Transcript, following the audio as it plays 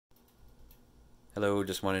Hello,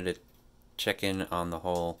 just wanted to check in on the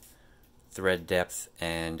whole thread depth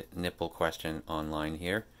and nipple question online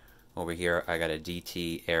here. Over here I got a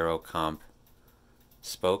DT Aero Comp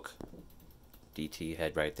spoke, DT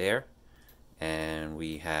head right there, and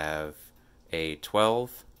we have a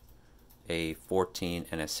 12, a 14,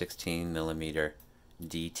 and a 16 millimeter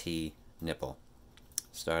DT nipple.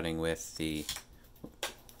 Starting with the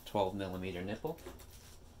 12 millimeter nipple,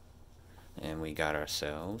 and we got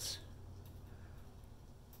ourselves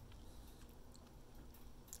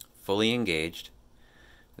fully engaged,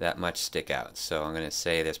 that much stick out. So I'm going to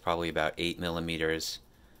say there's probably about 8 millimeters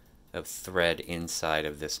of thread inside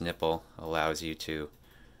of this nipple, allows you to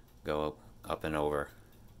go up and over.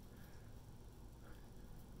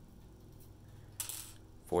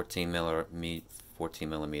 14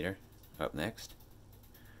 millimeter up next.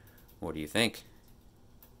 What do you think?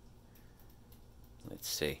 Let's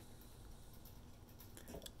see.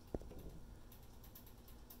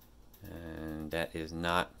 And that is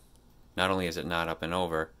not only is it not up and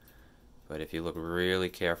over, but if you look really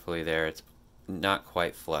carefully there, it's not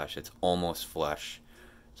quite flush. It's almost flush.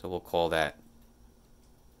 So we'll call that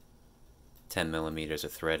 10 millimeters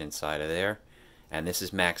of thread inside of there. And this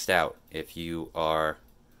is maxed out. If you are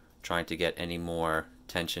trying to get any more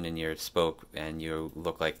tension in your spoke and you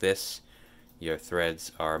look like this, your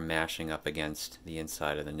threads are mashing up against the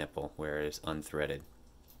inside of the nipple where it is unthreaded.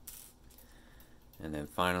 And then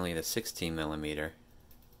finally the 16 millimeter.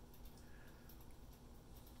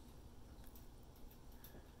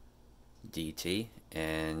 DT,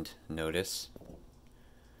 and notice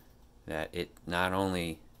that it not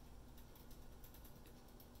only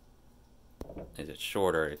is it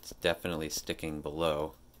shorter, it's definitely sticking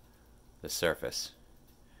below the surface.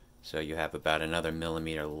 So you have about another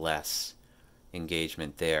millimeter less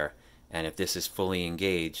engagement there. And if this is fully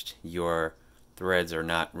engaged, your threads are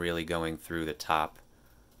not really going through the top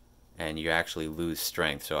and you actually lose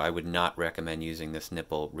strength. So I would not recommend using this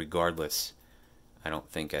nipple regardless. I don't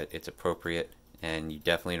think it's appropriate, and you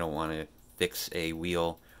definitely don't want to fix a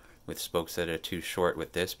wheel with spokes that are too short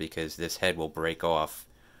with this, because this head will break off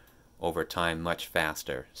over time much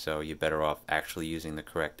faster. So you're better off actually using the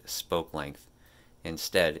correct spoke length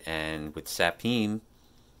instead. And with Sapim,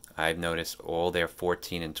 I've noticed all their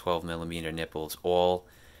 14 and 12 millimeter nipples all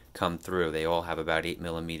come through. They all have about 8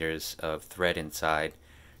 millimeters of thread inside,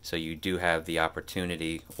 so you do have the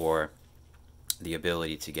opportunity or the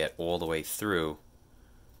ability to get all the way through,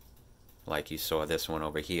 like you saw this one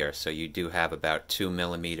over here. So you do have about 2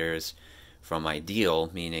 millimeters from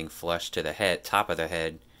ideal, meaning flush to the head, top of the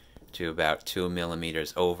head, to about 2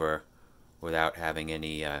 millimeters over without having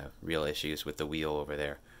any real issues with the wheel over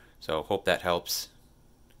there. So hope that helps.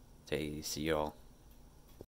 See y'all.